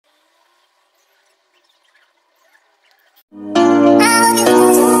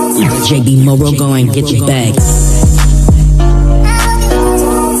JB Moro, go and get your bag.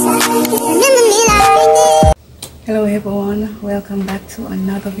 Hello everyone, welcome back to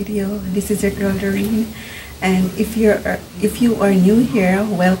another video. This is your girl Doreen, and if you are new here,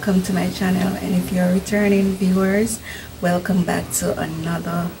 welcome to my channel, and if you're returning viewers, welcome back to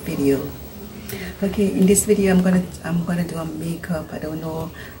another video. Okay, in this video I'm gonna do a makeup. I don't know.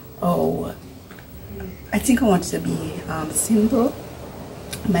 I think I want it to be simple.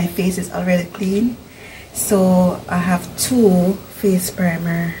 My face is already clean, so I have two face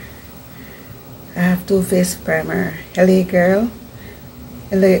primer. LA Girl,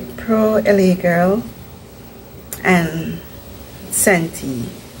 Pro LA Girl, and Senti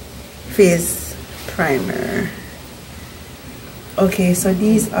face primer. Okay, so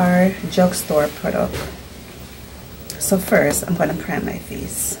these are drugstore product. So first I'm gonna prime my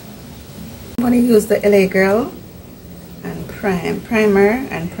face. I'm gonna use the LA Girl and primer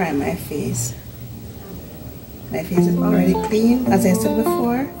and prime my face. My face is already clean, as I said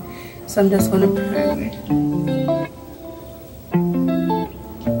before, so I'm just gonna prime it.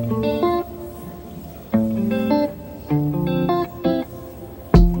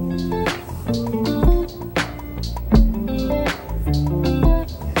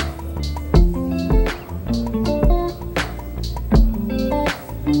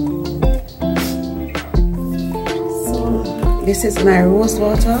 This is my rose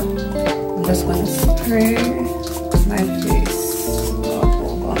water. I'm just going to spray my face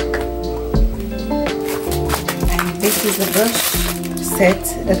all over. And this is the brush set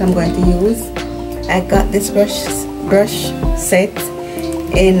that I'm going to use. I got this brush set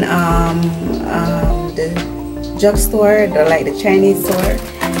in the drugstore, like the Chinese store.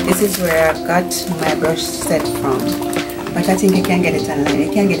 This is where I got my brush set from. But I think you can get it online.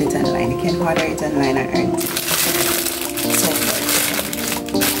 You can get it online. You can order it online and earn it.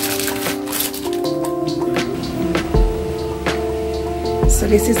 So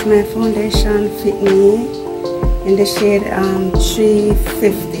this is my foundation, Fit Me, in the shade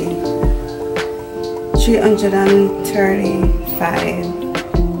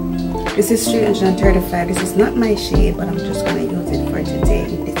 335. This is 335. This is not my shade, but I'm just going to use it for today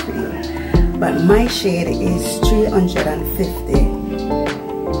in this video. But my shade is 350.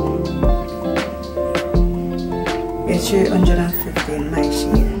 It's 350 in my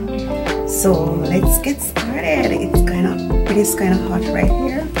shade. So let's get started. It is kind of hot right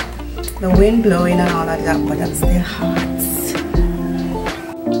here. The wind blowing and all of that, but I'm still hot.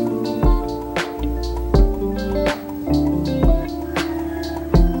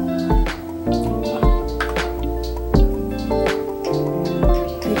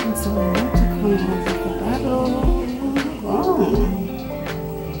 Taking so long to come out of the bottle. Oh.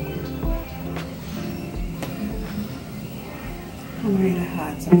 I'm really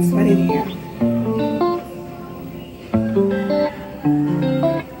hot, so I'm sweating here.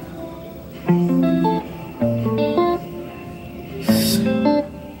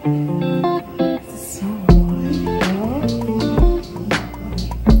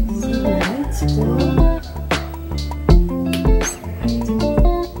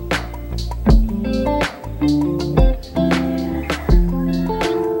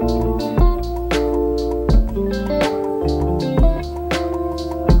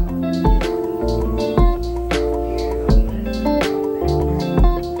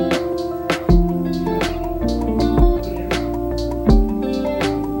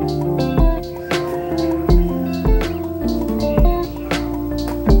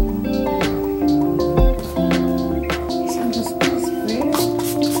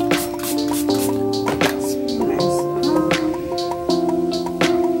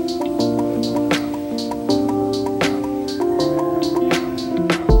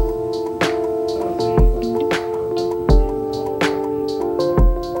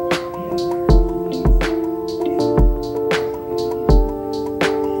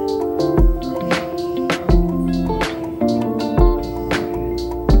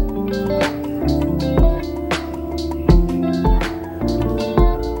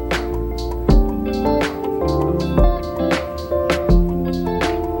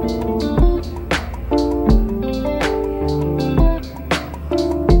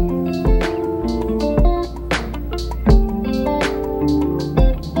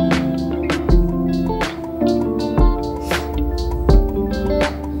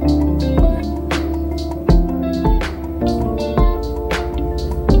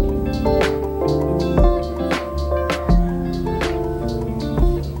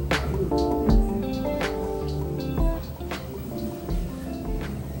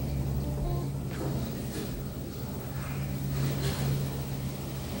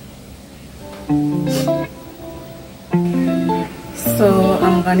 So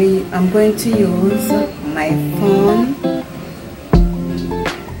I'm going to use my phone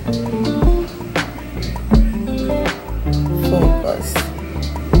focus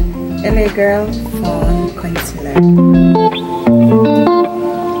LA Girl Phone Concealer.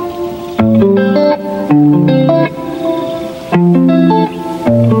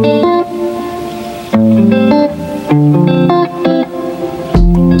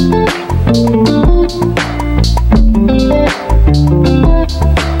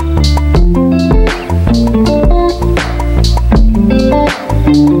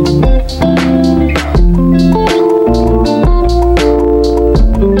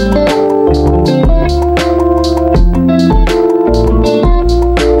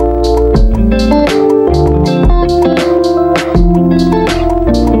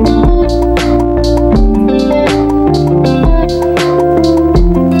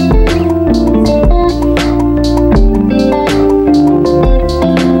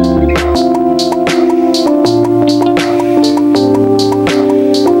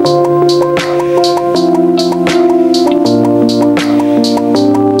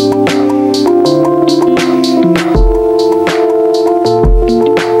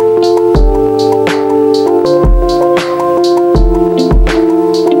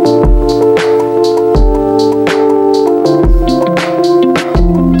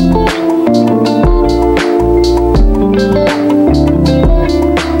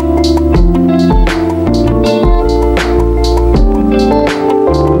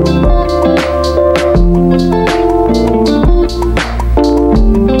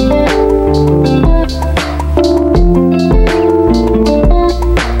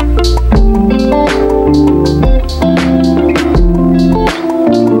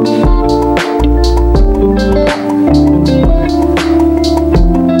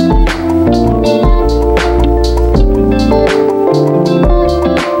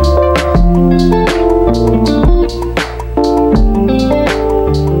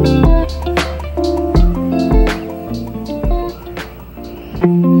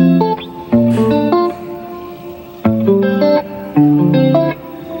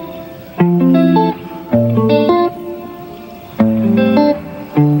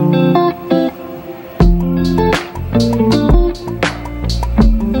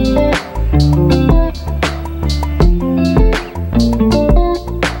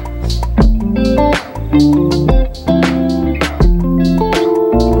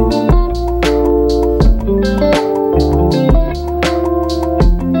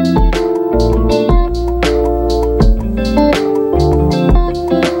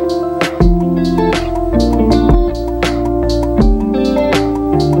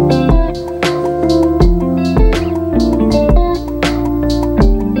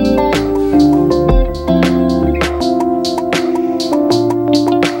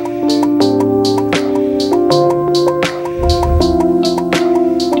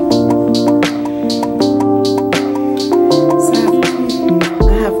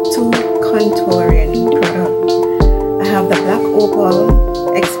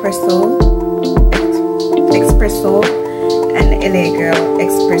 Espresso and LA Girl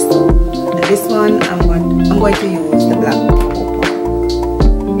Espresso. This one I'm going to use the black opal.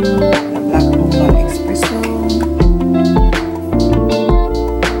 The black opal espresso.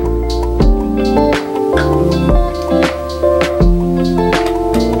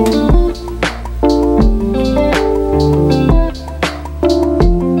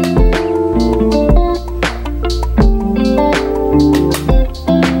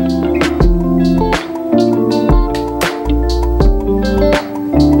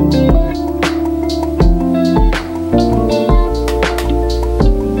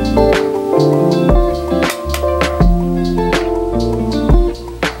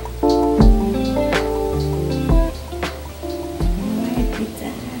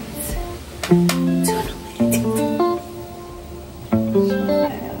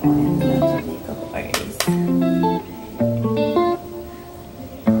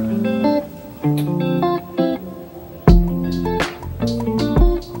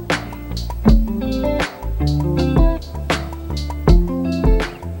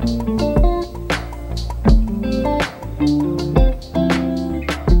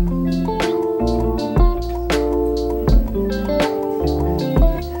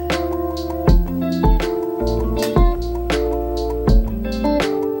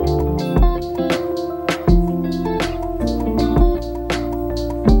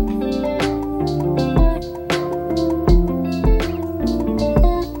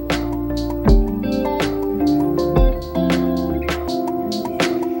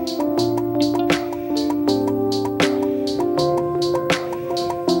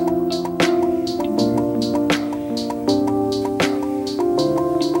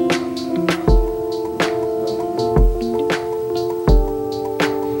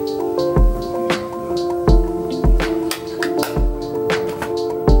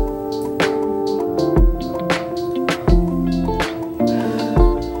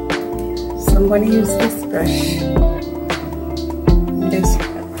 going to use this brush. This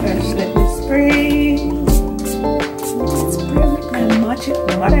brush, let me spray. Spray with my magic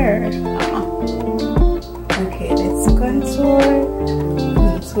water. Okay, let's contour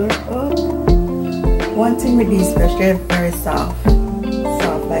up. One thing with these brushes, they're very soft.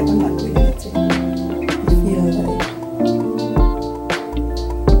 Soft, like I'm not doing it. I feel like.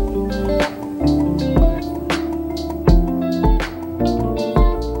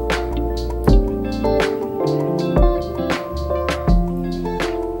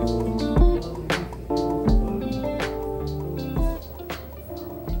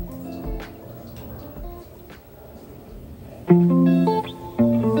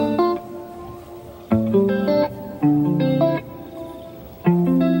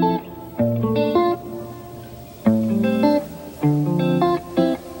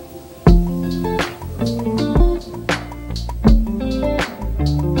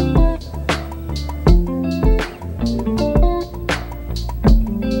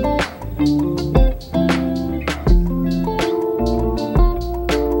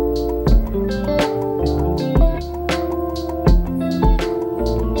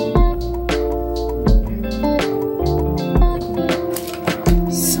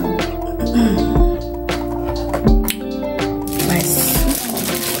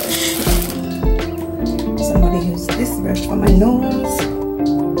 For my nose.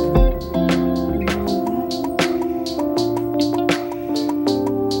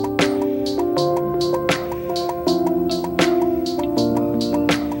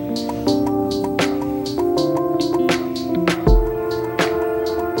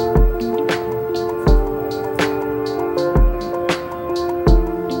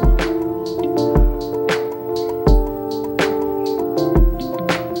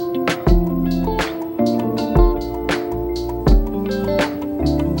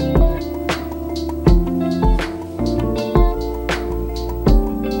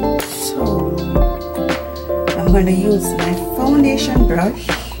 I'm going to use my foundation brush.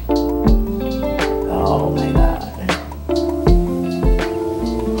 Oh my god.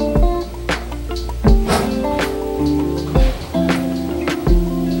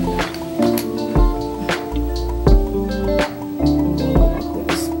 With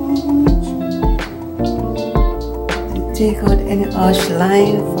the sponge. And take out any harsh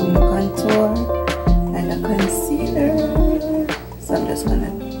line from the contour and the concealer. So I'm just going to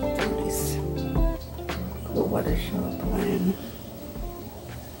do this. The water sharp line.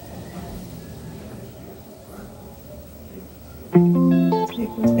 Take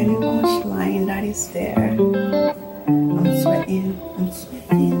out any harsh line that is there. I'm sweating.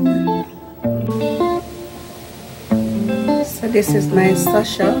 So this is my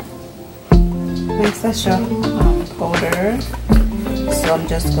Sasha powder. So I'm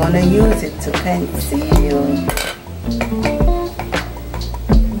just gonna use it to conceal.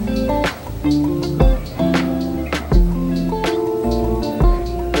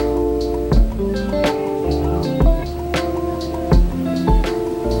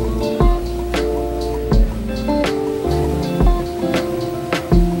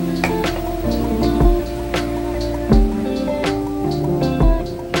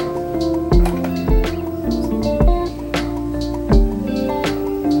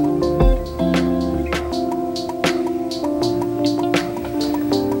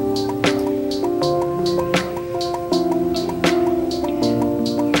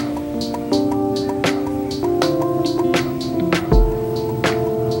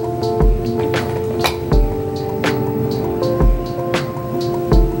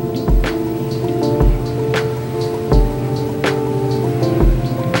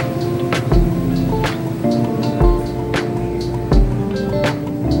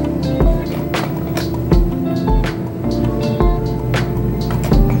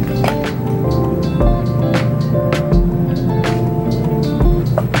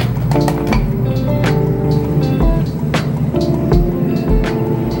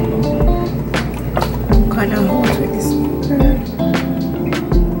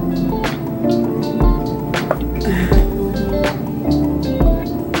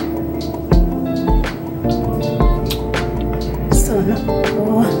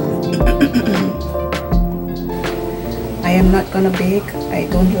 I am not gonna bake. I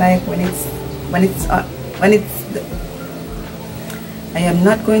don't like I am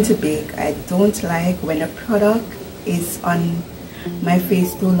not going to bake. I don't like when a product is on my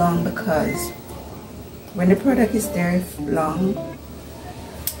face too long, because when the product is there long,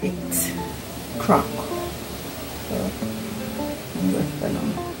 it cracks. So I'm just gonna,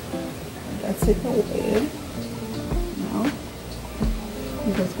 that's it away now.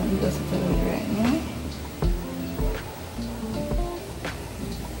 I'm just going to dust it away right now.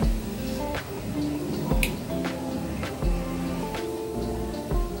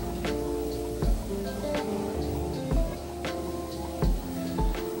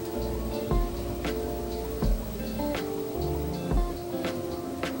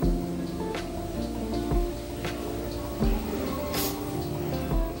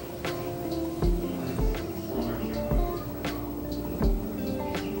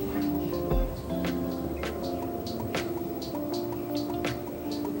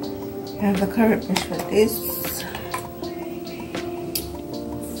 I have the carrot brush for this,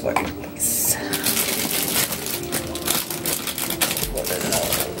 for this, for the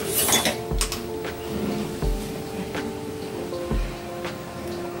nose.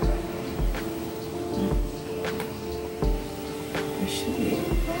 I should be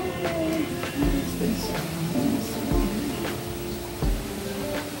okay. What's this?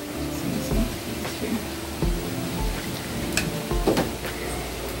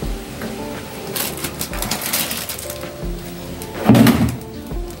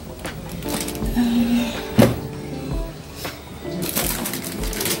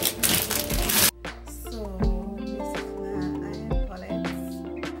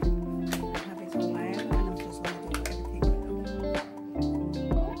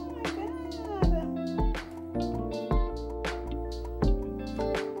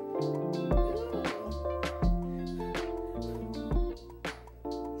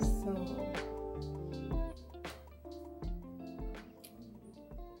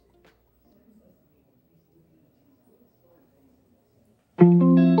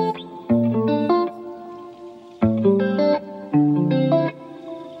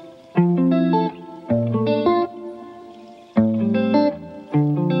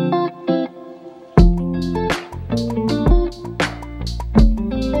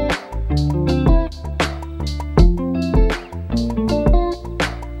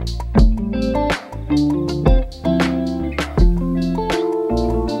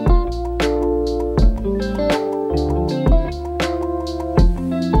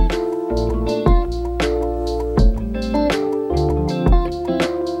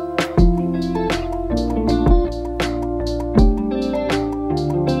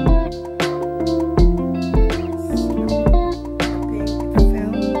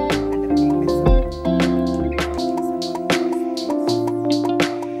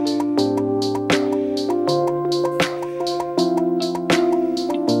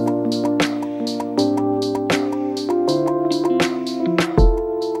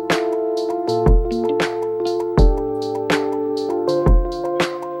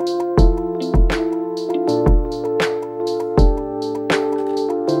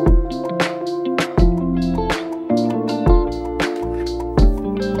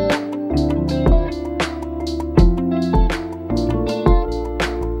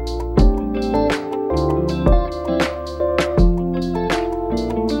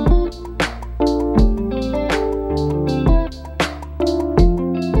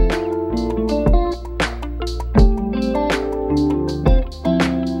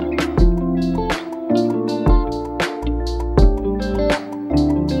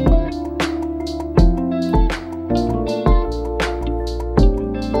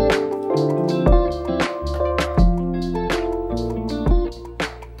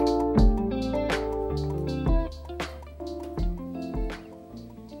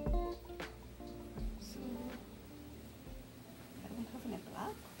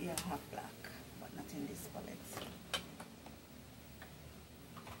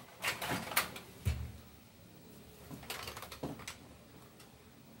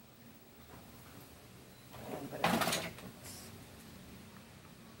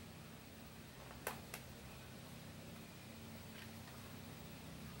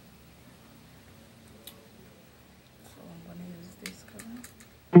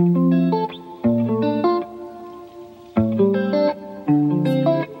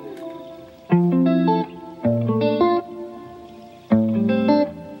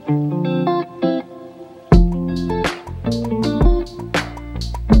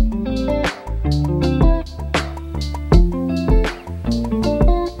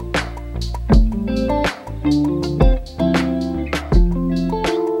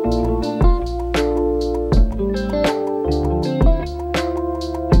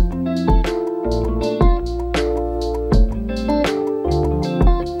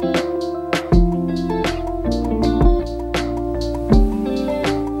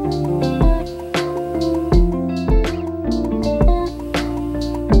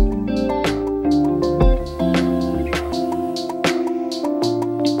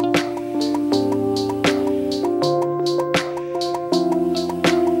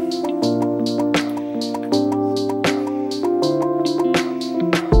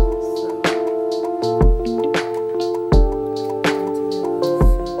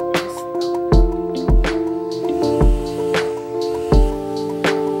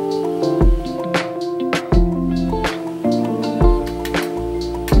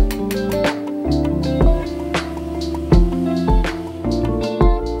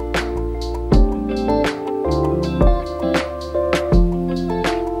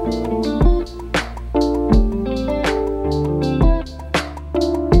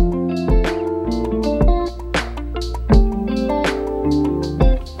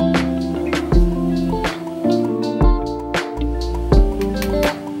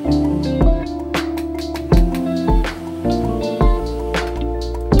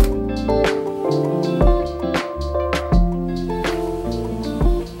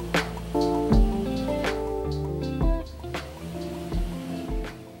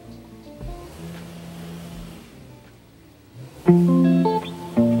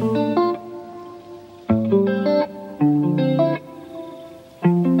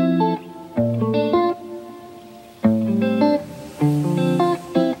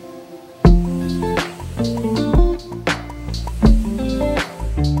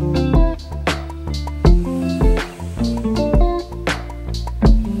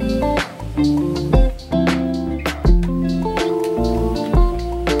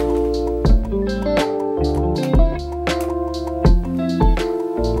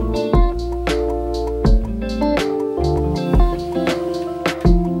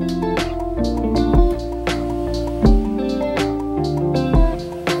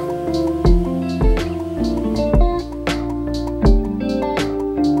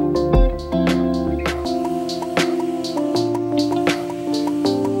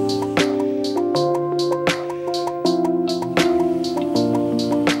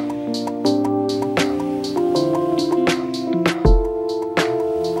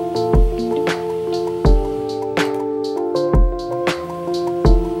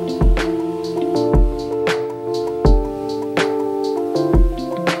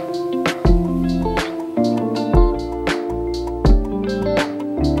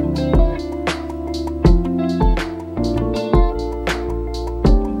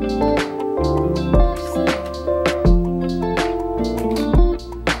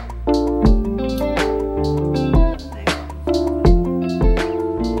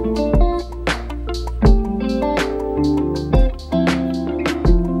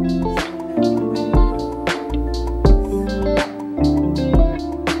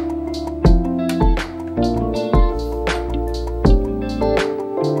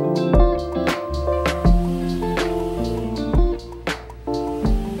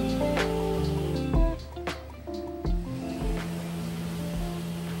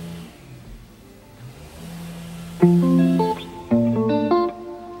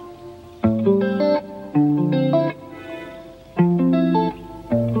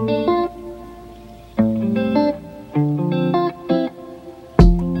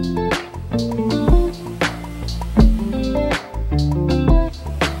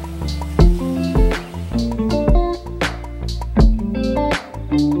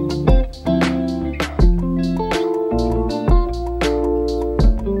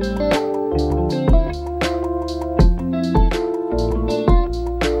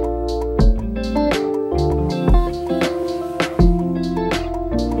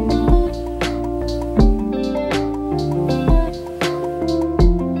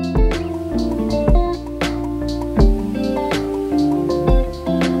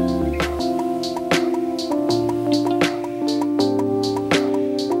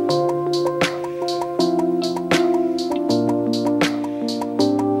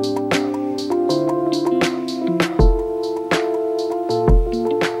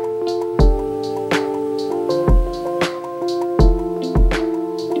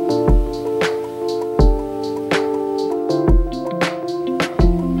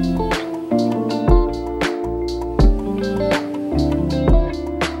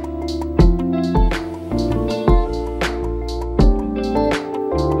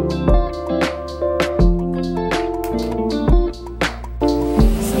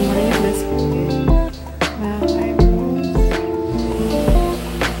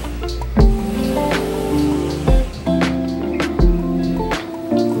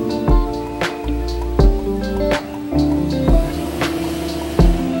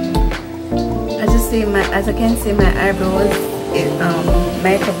 As you can see, my eyebrows is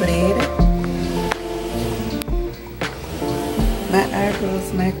microblade. My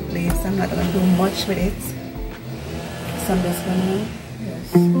eyebrows microblade, so I'm not gonna do much with it. So I'm just gonna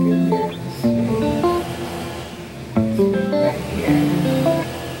just give it right here.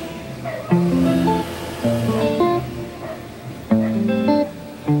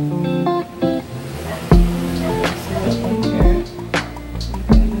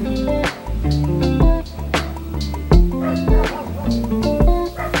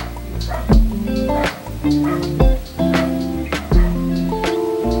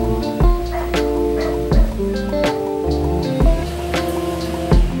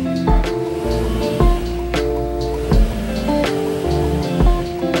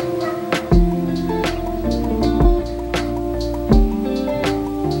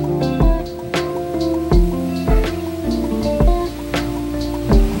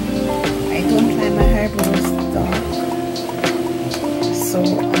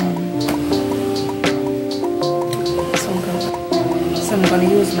 going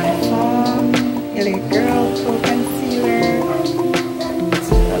to use my fOR LA Girl Pro Concealer.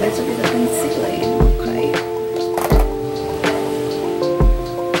 So a little bit of concealing, okay.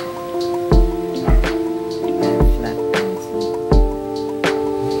 Flat pencil.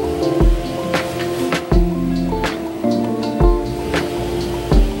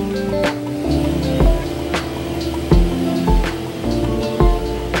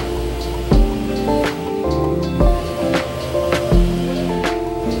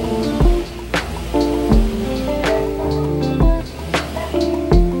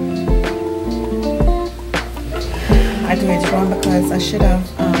 I do it wrong because I should have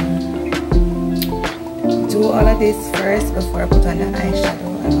do all of this first before I put on the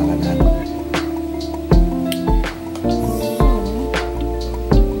eyeshadow and all of that.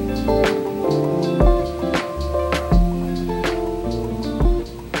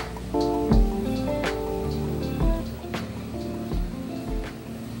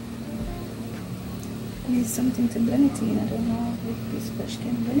 I need something to blend it in. I don't know if this brush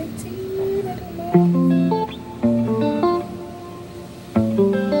can blend it in. I don't know.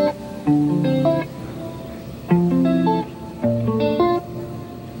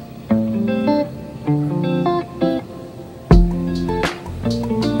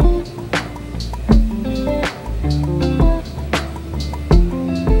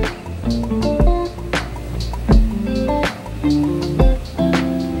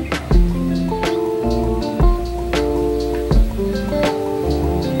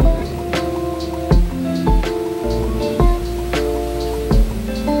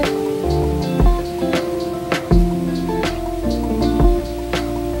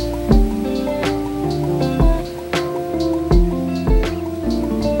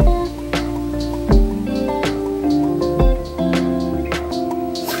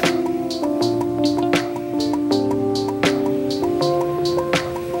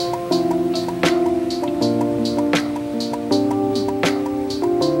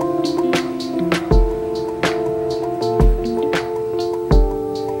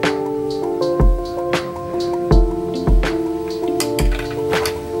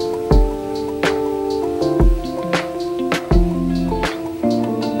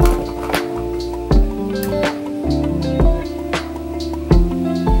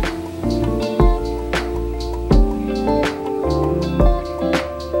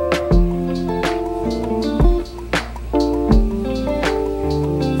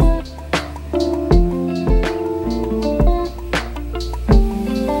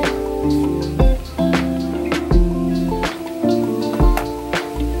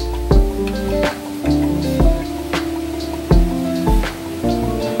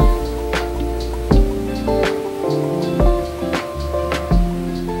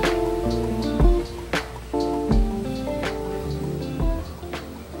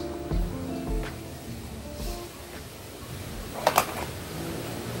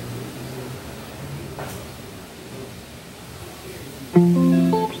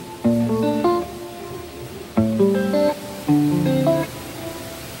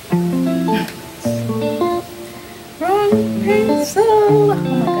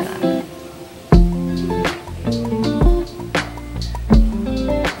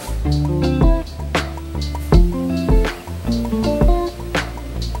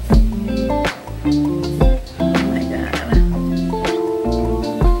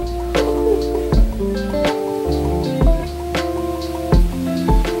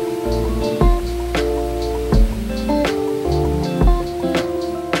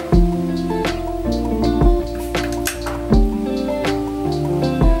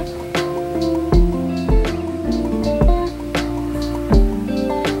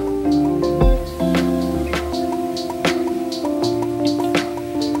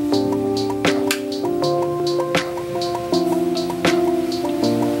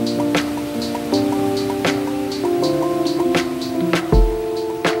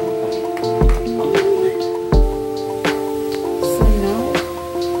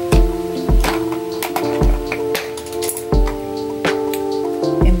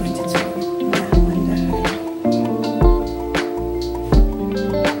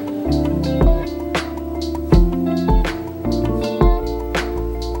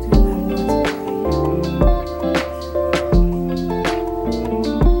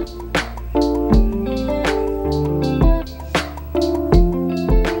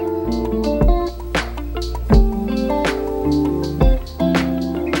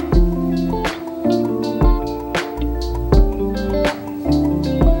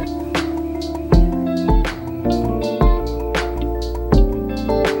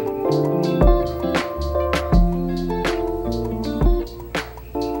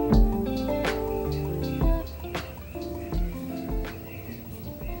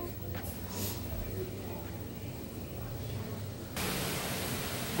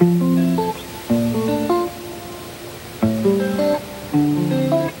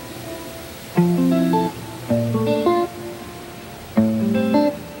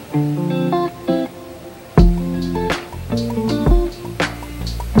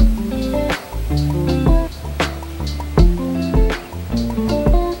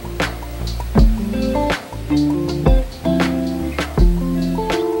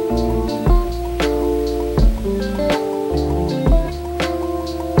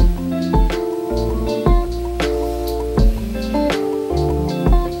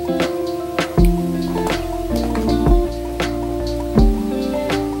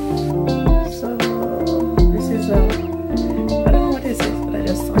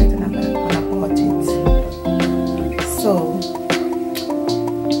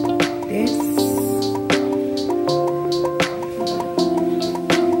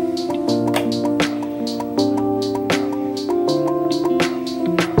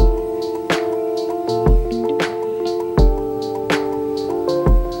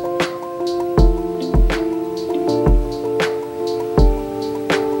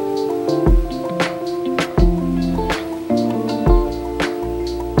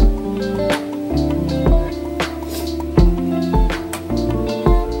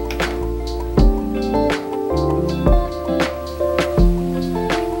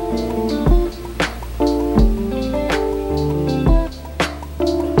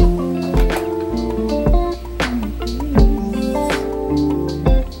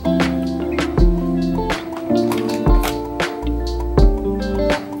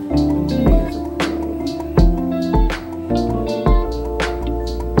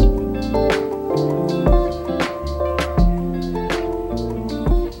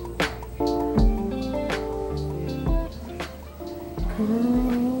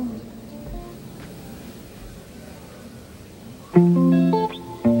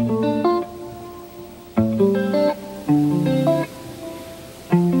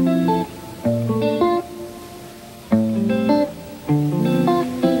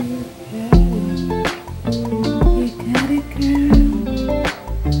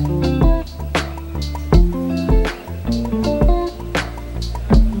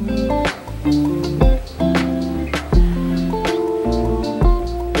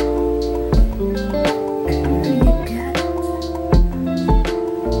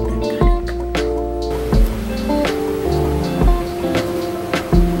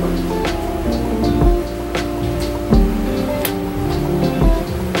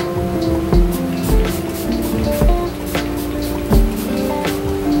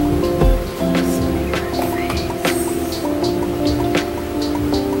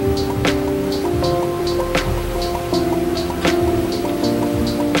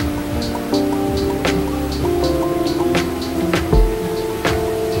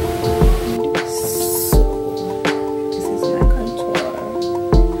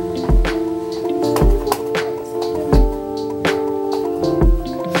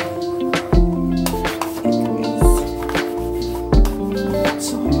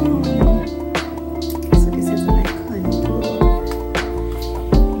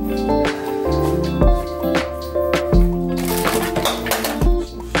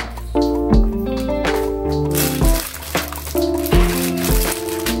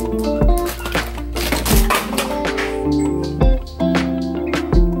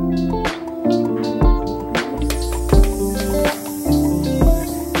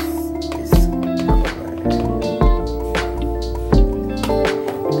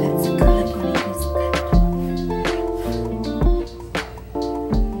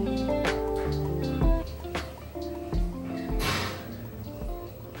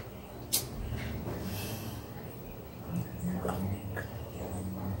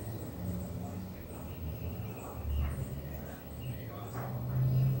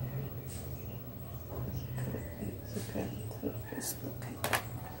 Just look at that,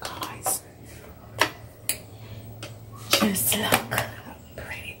 guys. Just look how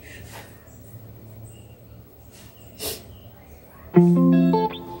pretty.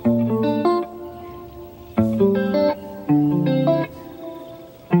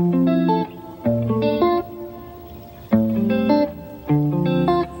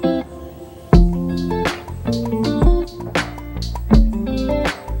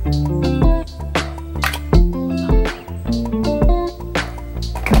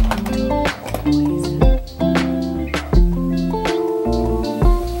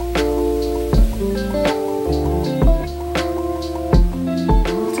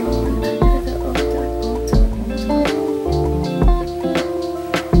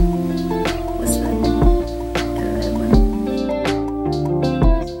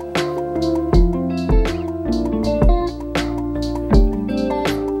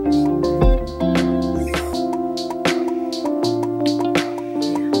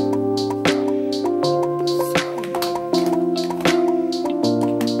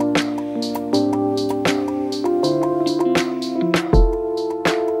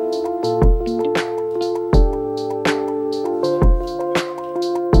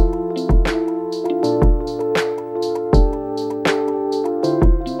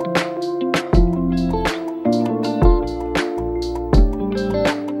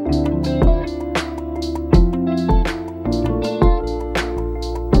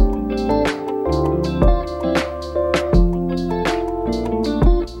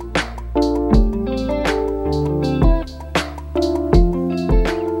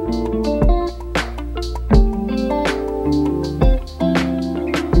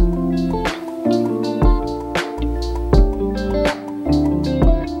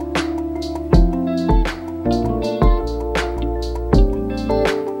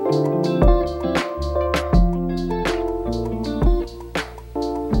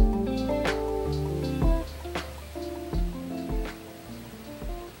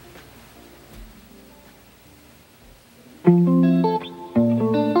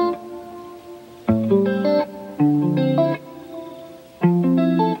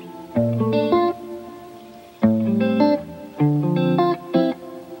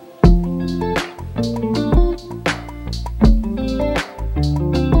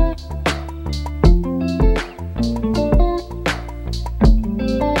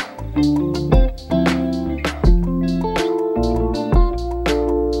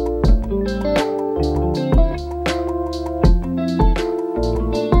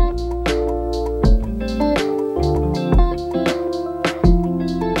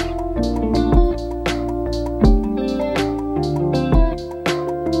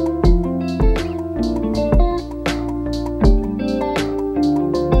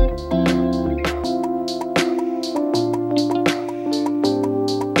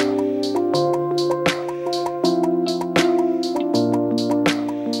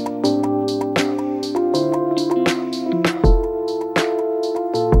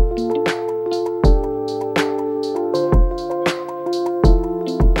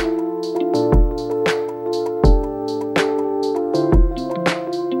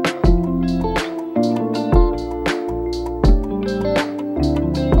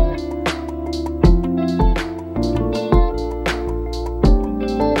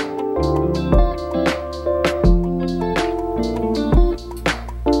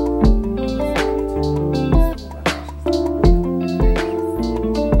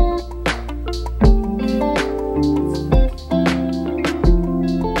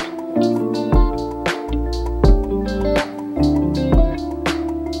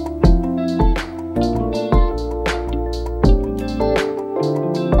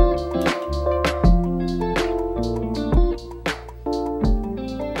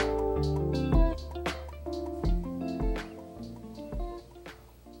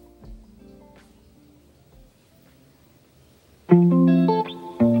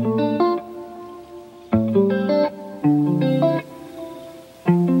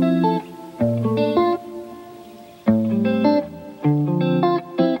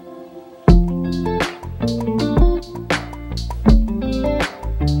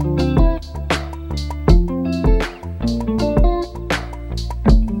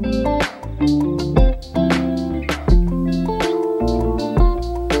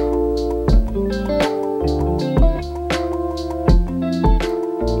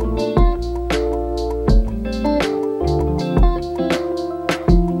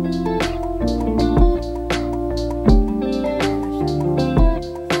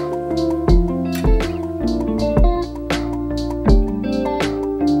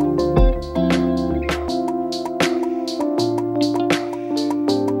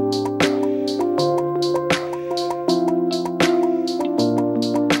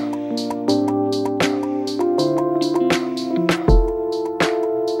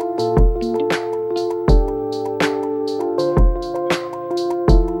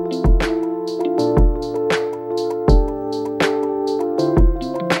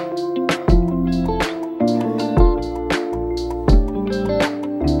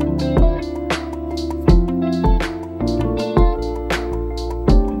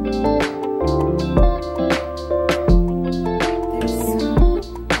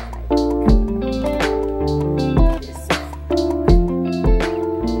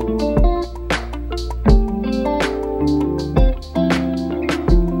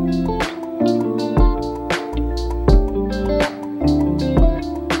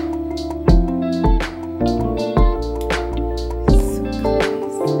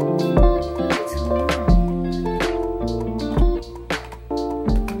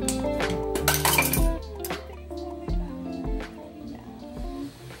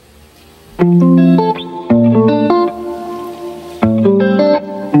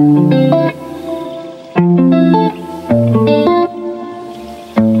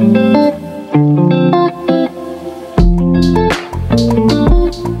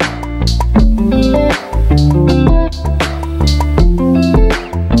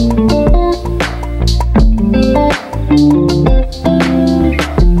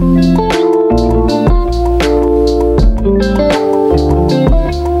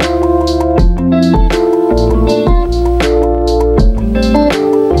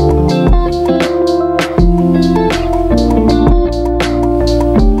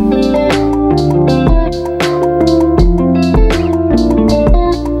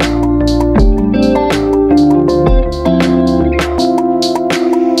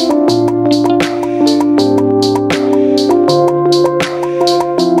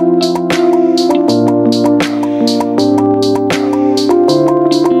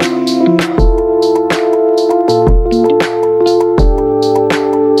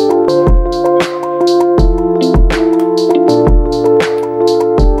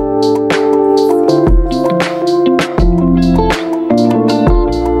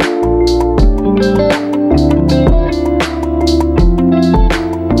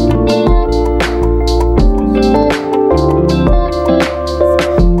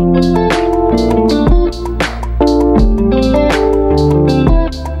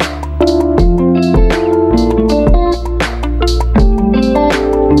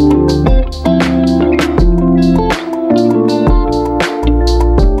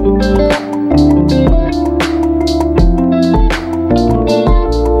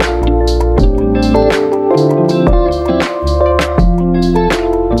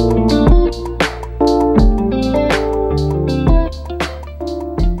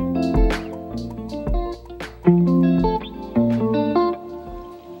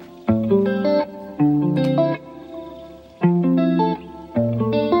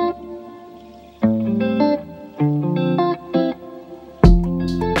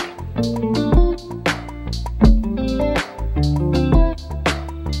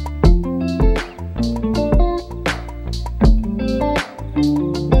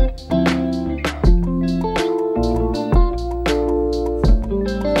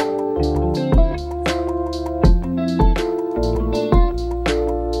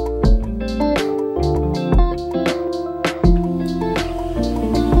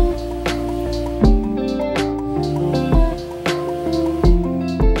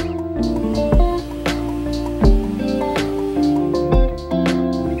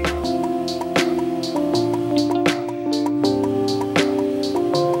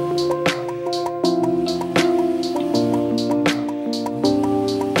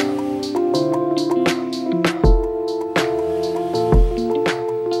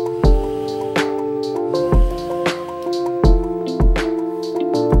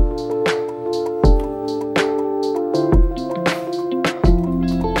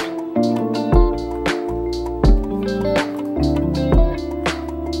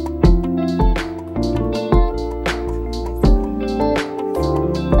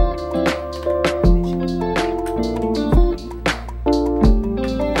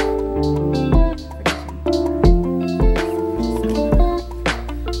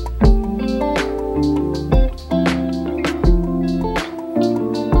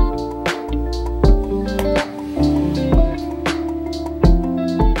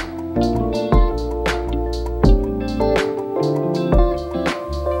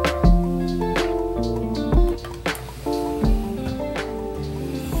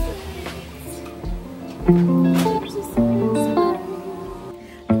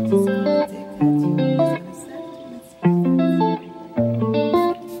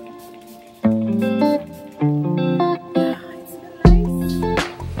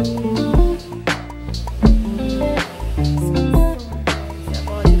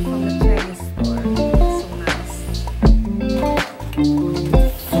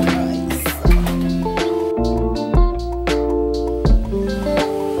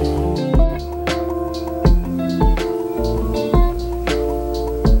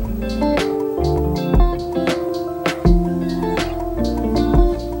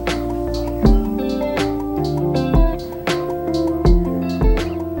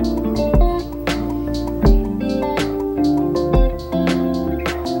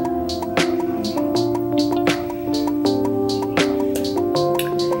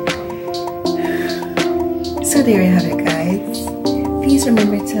 So there you have it, guys. Please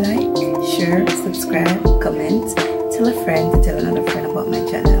remember to like, share, subscribe, comment, tell a friend to tell another friend about my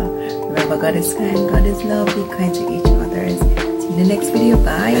channel. Remember, God is kind, God is love, be kind to each other. See you in the next video.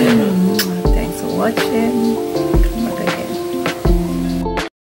 Bye. Thanks for watching.